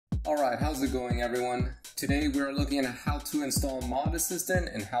Alright, how's it going everyone? Today we are looking at how to install Mod Assistant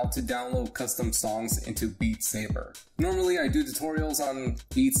and how to download custom songs into Beatsaber. Normally I do tutorials on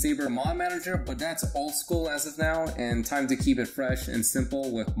Beatsaber Mod Manager, but that's old school as of now, and time to keep it fresh and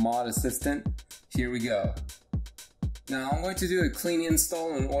simple with Mod Assistant. Here we go. Now I'm going to do a clean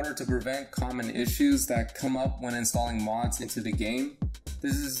install in order to prevent common issues that come up when installing mods into the game.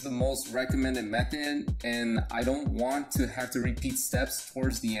 This is the most recommended method, and I don't want to have to repeat steps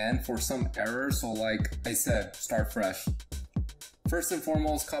towards the end for some error, so like I said, start fresh. First and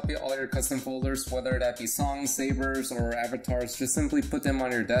foremost, copy all your custom folders, whether that be songs, sabers, or avatars. Just simply put them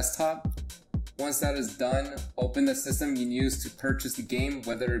on your desktop. Once that is done, open the system you use to purchase the game,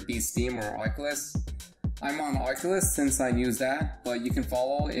 whether it be Steam or Oculus. I'm on Oculus since I use that, but you can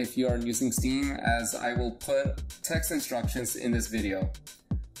follow if you are using Steam, as I will put text instructions in this video.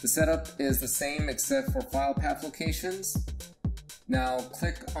 The setup is the same except for file path locations. Now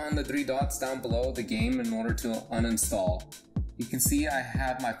click on the three dots down below the game in order to uninstall. You can see I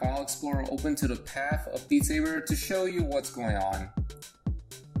have my file explorer open to the path of Beatsaber to show you what's going on.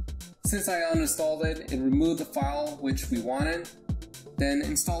 Since I uninstalled it, it removed the file which we wanted. Then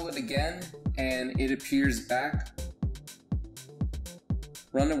install it again and it appears back.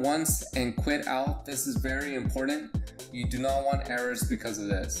 Run it once and quit out. This is very important. You do not want errors because of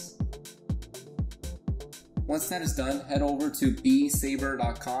this. Once that is done, head over to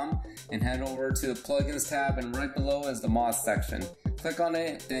Beatsaber.com and head over to the plugins tab, and right below is the mods section. Click on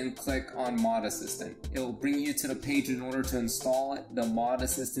it, then click on Mod Assistant. It will bring you to the page in order to install the Mod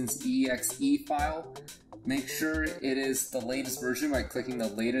Assistant's exe file. Make sure it is the latest version by clicking the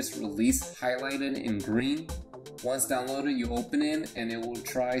latest release highlighted in green. Once downloaded, you open it and it will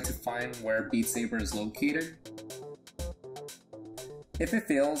try to find where Beatsaber is located. If it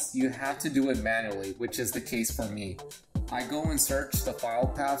fails, you have to do it manually, which is the case for me. I go and search the file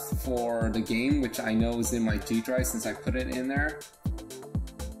path for the game, which I know is in my G drive since I put it in there.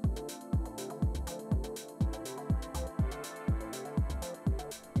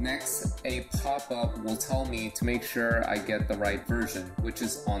 Next, a pop-up will tell me to make sure I get the right version, which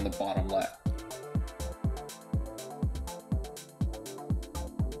is on the bottom left.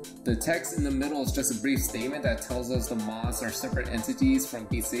 The text in the middle is just a brief statement that tells us the mods are separate entities from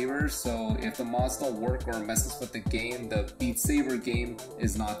Beatsaber, so if the mods don't work or messes with the game, the Beatsaber game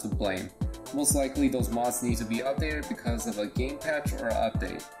is not to blame. Most likely those mods need to be updated because of a game patch or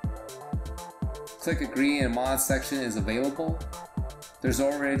update. Click agree and mods section is available. There's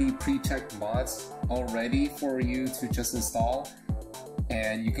already pre-checked mods already for you to just install,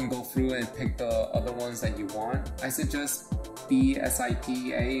 and you can go through and pick the other ones that you want. I suggest the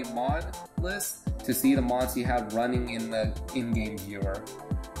SIPA mod list to see the mods you have running in the in-game viewer.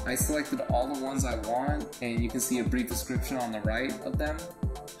 I selected all the ones I want, and you can see a brief description on the right of them.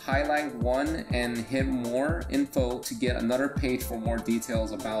 Highlight one and hit more info to get another page for more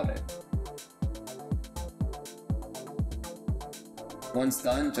details about it. Once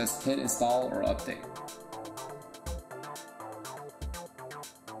done, just hit install or update.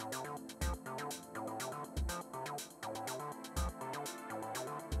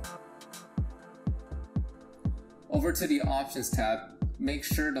 Over to the options tab, make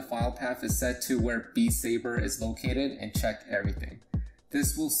sure the file path is set to where Beatsaber is located and check everything.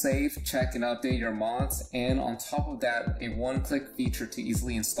 This will save, check, and update your mods, and on top of that, a one-click feature to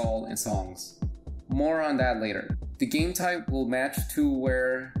easily install in songs. More on that later. The game type will match to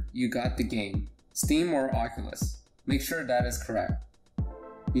where you got the game, Steam or Oculus. Make sure that is correct.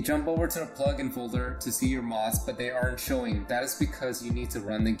 You jump over to the plugin folder to see your mods, but they aren't showing. That is because you need to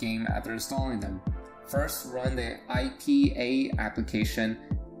run the game after installing them. First, run the IPA application,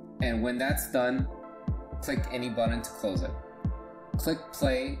 and when that's done, click any button to close it. Click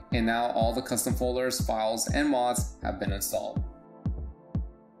play, and now all the custom folders, files, and mods have been installed.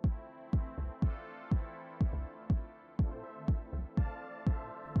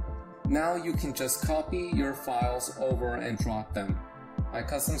 Now you can just copy your files over and drop them. My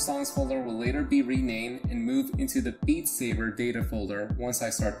custom songs folder will later be renamed and move into the Beatsaber data folder once I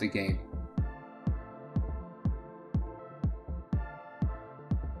start the game.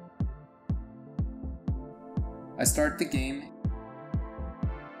 I start the game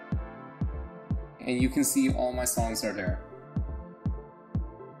and you can see all my songs are there.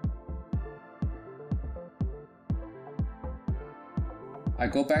 I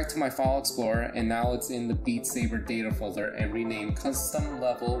go back to my file explorer and now it's in the Beatsaber data folder and rename custom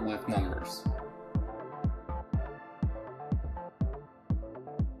level with numbers.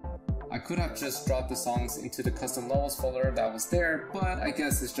 I could have just dropped the songs into the custom levels folder that was there, but I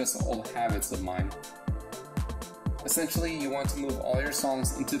guess it's just old habits of mine. Essentially, you want to move all your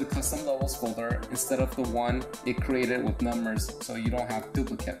songs into the custom levels folder instead of the one it created with numbers so you don't have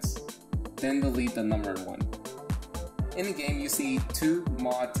duplicates. Then delete the numbered one. In the game, you see two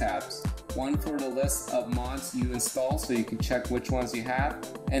mod tabs. One for the list of mods you install so you can check which ones you have,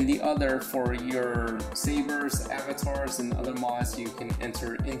 and the other for your sabers, avatars, and other mods you can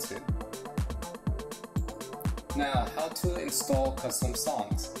enter into. Now, how to install custom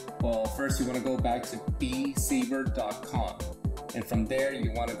songs? Well, first you want to go back to Beatsaber.com, and from there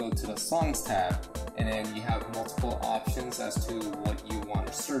you want to go to the Songs tab, and then you have multiple options as to what you want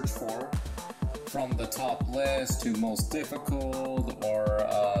to search for, from the top list to most difficult or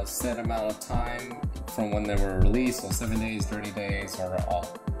a set amount of time from when they were released, so 7 days, 30 days, or all.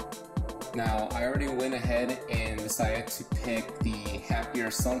 Now, I already went ahead and decided to pick the Happier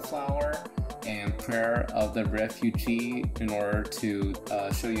Sunflower and Prayer of the Refugee in order to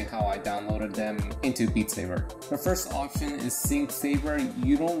show you how I downloaded them into Beatsaber. The first option is Sync Saber.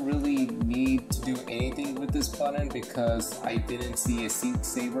 You don't really need to do anything with this button because I didn't see a Sync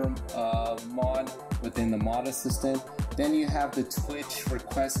Saber mod within the mod assistant. Then you have the Twitch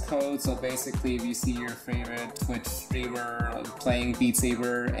request code. So basically, if you see your favorite Twitch streamer playing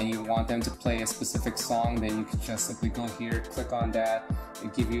Beatsaber and you want them to play a specific song, then you can just simply go here, click on that,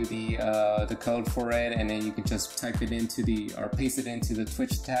 and give you the code for it, and then you can just type it into or paste it into the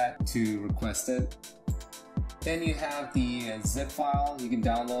Twitch tab to request it. Then you have the zip file. You can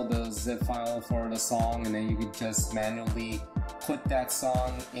download the zip file for the song, and then you can just manually put that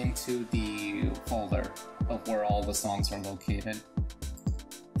song into the folder of where all the songs are located.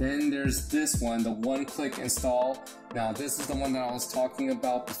 Then there's this one, the one-click install. Now this is the one that I was talking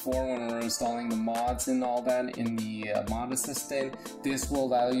about before when we were installing the mods and all that in the mod assistant. This will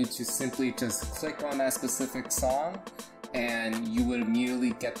allow you to simply just click on that specific song and you would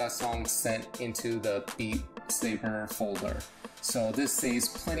immediately get that song sent into the Beatsaber folder. So this saves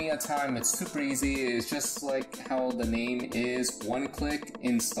plenty of time. It's super easy. It's just like how the name is, one-click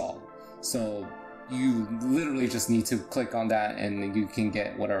install. So you literally just need to click on that and you can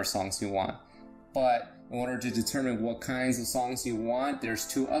get whatever songs you want. But in order to determine what kinds of songs you want, there's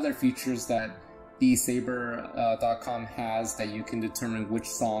two other features that Beatsaber.com has that you can determine which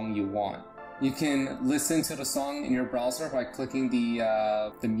song you want. You can listen to the song in your browser by clicking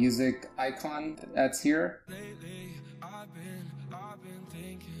the music icon that's here. Lately, I've been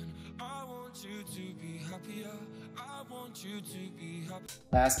thinking, I want you to be happier. I want you to be happy.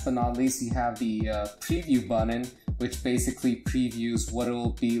 Last but not least, you have the preview button, which basically previews what it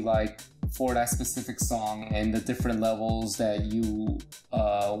will be like for that specific song and the different levels that you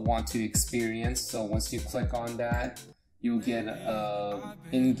want to experience. So once you click on that, you'll get an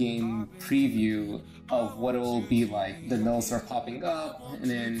in-game preview of what it will be like. The notes are popping up, and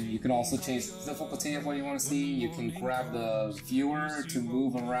then you can also change the difficulty of what you want to see. You can grab the viewer to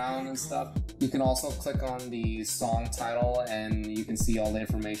move around and stuff. You can also click on the song title and you can see all the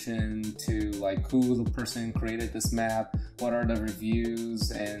information to like who the person created this map, what are the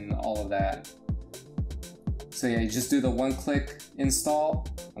reviews, and all of that. So yeah, you just do the one-click install.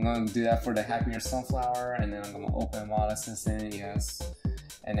 I'm going to do that for the Happier Sunflower, and then I'm going to open Mod Assistant, yes.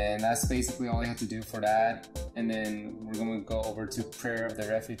 And then that's basically all you have to do for that. And then we're going to go over to Prayer of the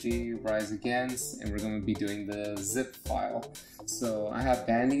Refugee, Rise Against, and we're going to be doing the zip file. So I have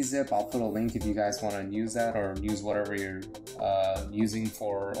BandyZip. I'll put a link if you guys want to use that or use whatever you're using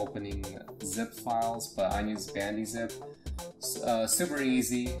for opening zip files, but I use BandyZip. Super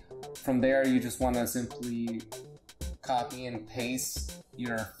easy. From there, you just want to simply copy and paste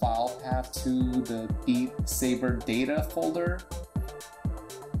your file path to the Beatsaber data folder.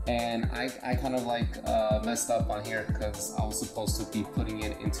 And I kind of like messed up on here because I was supposed to be putting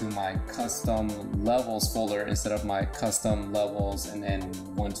it into my custom levels folder instead of my custom levels and then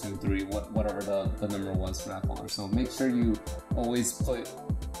 1, 2, 3, whatever the number was for that folder. So make sure you always put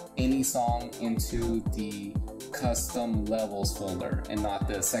any song into the custom levels folder and not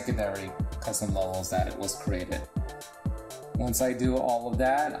the secondary custom levels that it was created. Once I do all of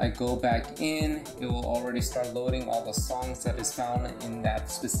that, I go back in, it will already start loading all the songs that is found in that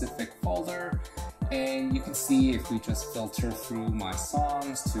specific folder, and you can see if we just filter through my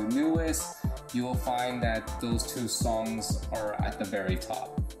songs to newest, you will find that those two songs are at the very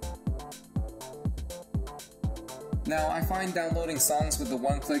top. Now, I find downloading songs with the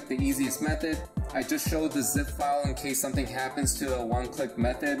one-click the easiest method. I just showed the zip file in case something happens to the one-click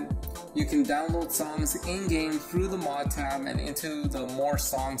method. You can download songs in-game through the mod tab and into the more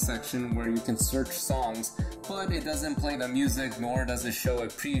songs section where you can search songs, but it doesn't play the music nor does it show a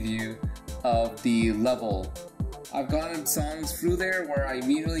preview of the level. I've gotten songs through there where I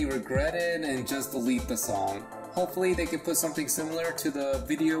immediately regret it and just delete the song. Hopefully they can put something similar to the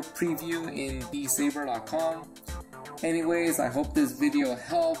video preview in Beatsaber.com. Anyways, I hope this video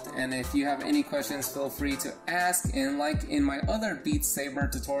helped, and if you have any questions, feel free to ask, and like in my other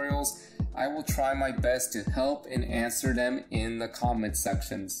Beatsaber tutorials, I will try my best to help and answer them in the comment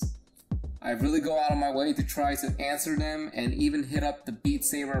sections. I really go out of my way to try to answer them, and even hit up the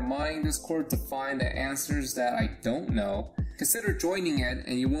Beatsaber modding Discord to find the answers that I don't know. Consider joining it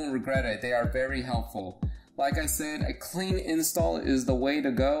and you won't regret it. They are very helpful. Like I said, a clean install is the way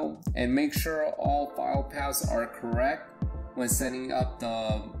to go, and make sure all file paths are correct when setting up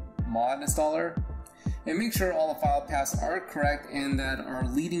the mod installer. And make sure all the file paths are correct and that are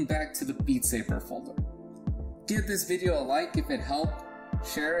leading back to the Beatsaber folder. Give this video a like if it helped.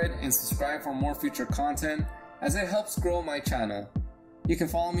 Share it and subscribe for more future content, as it helps grow my channel. You can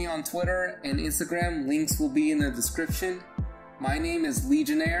follow me on Twitter and Instagram, links will be in the description. My name is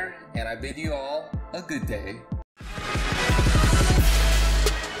Legionnaire, and I bid you all a good day.